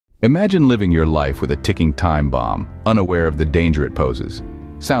Imagine living your life with a ticking time bomb, unaware of the danger it poses.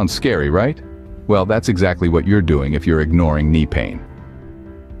 Sounds scary, right? Well, that's exactly what you're doing if you're ignoring knee pain.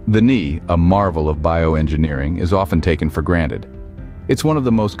 The knee, a marvel of bioengineering, is often taken for granted. It's one of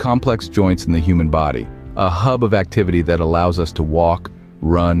the most complex joints in the human body, a hub of activity that allows us to walk,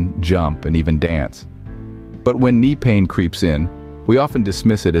 run, jump, and even dance. But when knee pain creeps in, we often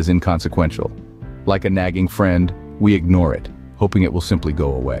dismiss it as inconsequential. Like a nagging friend, we ignore it, hoping it will simply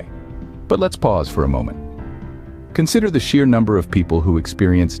go away. But let's pause for a moment. Consider the sheer number of people who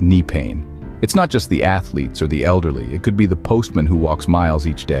experience knee pain. It's not just the athletes or the elderly. It could be the postman who walks miles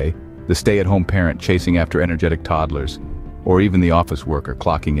each day, the stay-at-home parent chasing after energetic toddlers, or even the office worker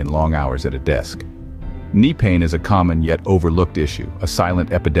clocking in long hours at a desk. Knee pain is a common yet overlooked issue, a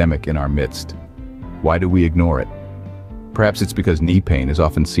silent epidemic in our midst. Why do we ignore it? Perhaps it's because knee pain is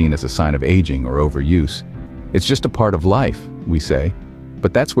often seen as a sign of aging or overuse. It's just a part of life, we say,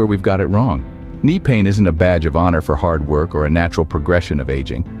 but that's where we've got it wrong. Knee pain isn't a badge of honor for hard work or a natural progression of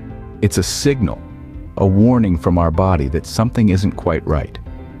aging. It's a signal, a warning from our body that something isn't quite right.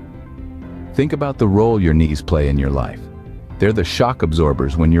 Think about the role your knees play in your life. They're the shock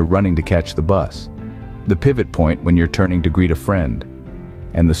absorbers when you're running to catch the bus, the pivot point when you're turning to greet a friend,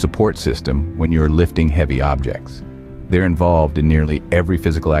 and the support system when you're lifting heavy objects. They're involved in nearly every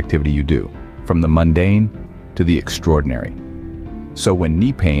physical activity you do, from the mundane to the extraordinary. So when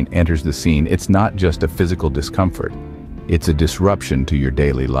knee pain enters the scene, it's not just a physical discomfort. It's a disruption to your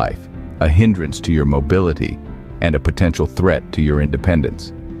daily life, a hindrance to your mobility, and a potential threat to your independence.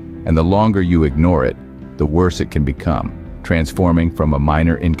 And the longer you ignore it, the worse it can become, transforming from a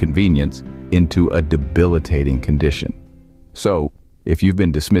minor inconvenience into a debilitating condition. So, if you've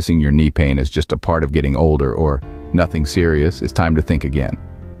been dismissing your knee pain as just a part of getting older or nothing serious, it's time to think again.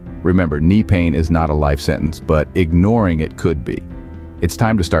 Remember, knee pain is not a life sentence, but ignoring it could be. It's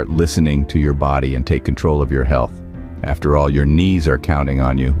time to start listening to your body and take control of your health. After all, your knees are counting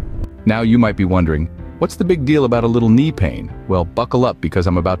on you. Now you might be wondering, what's the big deal about a little knee pain? Well, buckle up because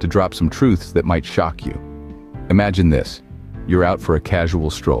I'm about to drop some truths that might shock you. Imagine this. You're out for a casual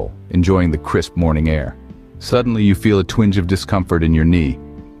stroll, enjoying the crisp morning air. Suddenly you feel a twinge of discomfort in your knee.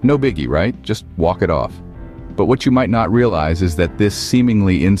 No biggie, right? Just walk it off. But what you might not realize is that this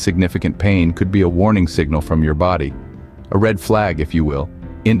seemingly insignificant pain could be a warning signal from your body. A red flag, if you will,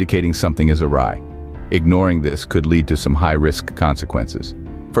 indicating something is awry. Ignoring this could lead to some high-risk consequences.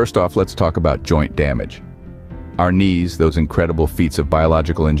 First off, let's talk about joint damage. Our knees, those incredible feats of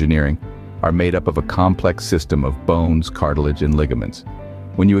biological engineering, are made up of a complex system of bones, cartilage, and ligaments.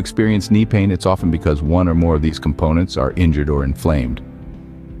 When you experience knee pain, it's often because one or more of these components are injured or inflamed.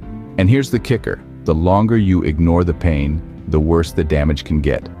 And here's the kicker. The longer you ignore the pain, the worse the damage can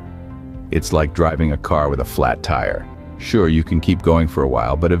get. It's like driving a car with a flat tire. Sure, you can keep going for a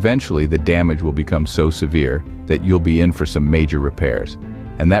while, but eventually the damage will become so severe that you'll be in for some major repairs.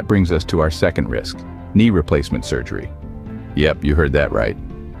 And that brings us to our second risk, knee replacement surgery. Yep, you heard that right.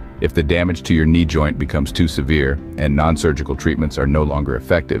 If the damage to your knee joint becomes too severe and non-surgical treatments are no longer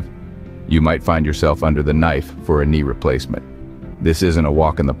effective, you might find yourself under the knife for a knee replacement. This isn't a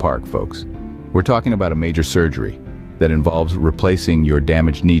walk in the park, folks. We're talking about a major surgery that involves replacing your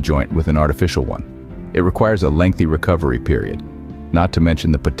damaged knee joint with an artificial one. It requires a lengthy recovery period, not to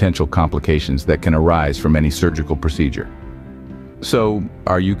mention the potential complications that can arise from any surgical procedure. So,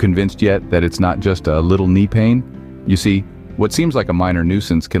 are you convinced yet that it's not just a little knee pain? You see, what seems like a minor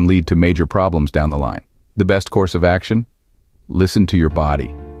nuisance can lead to major problems down the line. The best course of action? Listen to your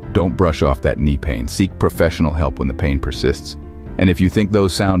body. Don't brush off that knee pain. Seek professional help when the pain persists. And if you think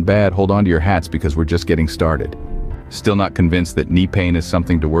those sound bad, hold on to your hats because we're just getting started. Still not convinced that knee pain is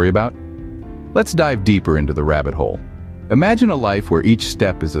something to worry about? Let's dive deeper into the rabbit hole. Imagine a life where each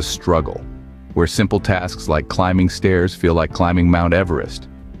step is a struggle, where simple tasks like climbing stairs feel like climbing Mount Everest.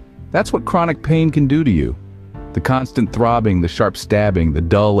 That's what chronic pain can do to you. The constant throbbing, the sharp stabbing, the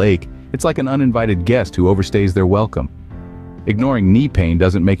dull ache, it's like an uninvited guest who overstays their welcome. Ignoring knee pain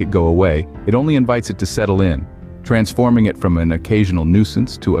doesn't make it go away, it only invites it to settle in, transforming it from an occasional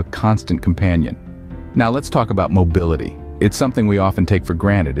nuisance to a constant companion. Now let's talk about mobility. It's something we often take for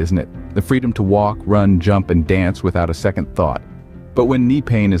granted, isn't it? The freedom to walk, run, jump, and dance without a second thought. But when knee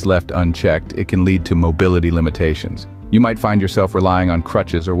pain is left unchecked, it can lead to mobility limitations. You might find yourself relying on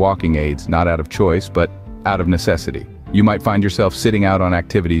crutches or walking aids, not out of choice, but out of necessity. You might find yourself sitting out on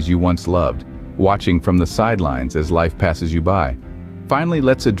activities you once loved, watching from the sidelines as life passes you by. Finally,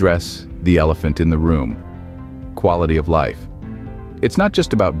 let's address the elephant in the room: quality of life. It's not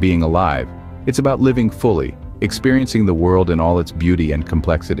just about being alive, it's about living fully, experiencing the world in all its beauty and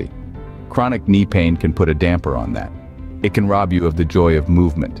complexity. Chronic knee pain can put a damper on that. It can rob you of the joy of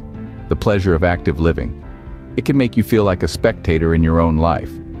movement, the pleasure of active living. It can make you feel like a spectator in your own life,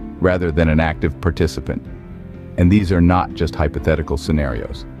 rather than an active participant. And these are not just hypothetical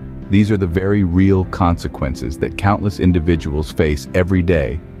scenarios. These are the very real consequences that countless individuals face every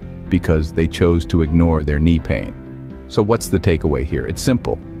day because they chose to ignore their knee pain. So what's the takeaway here? It's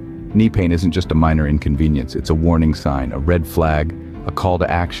simple. Knee pain isn't just a minor inconvenience, it's a warning sign, a red flag, a call to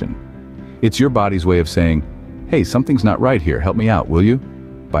action. It's your body's way of saying, hey, something's not right here, help me out, will you?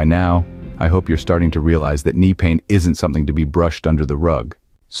 By now, I hope you're starting to realize that knee pain isn't something to be brushed under the rug.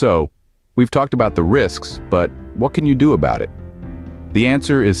 So, we've talked about the risks, but what can you do about it? The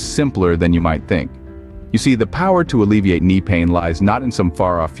answer is simpler than you might think. You see, the power to alleviate knee pain lies not in some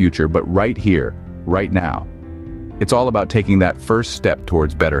far-off future, but right here, right now. It's all about taking that first step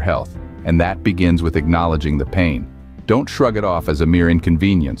towards better health, and that begins with acknowledging the pain. Don't shrug it off as a mere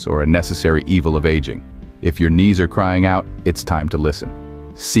inconvenience or a necessary evil of aging. If your knees are crying out, it's time to listen.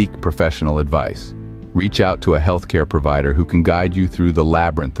 Seek professional advice. Reach out to a healthcare provider who can guide you through the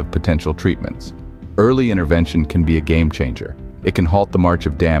labyrinth of potential treatments. Early intervention can be a game changer. It can halt the march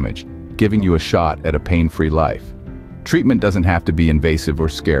of damage, giving you a shot at a pain-free life. Treatment doesn't have to be invasive or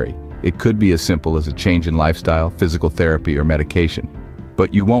scary. It could be as simple as a change in lifestyle, physical therapy, or medication.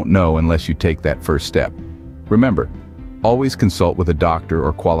 But you won't know unless you take that first step. Remember, always consult with a doctor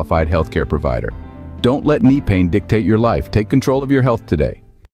or qualified healthcare provider. Don't let knee pain dictate your life. Take control of your health today.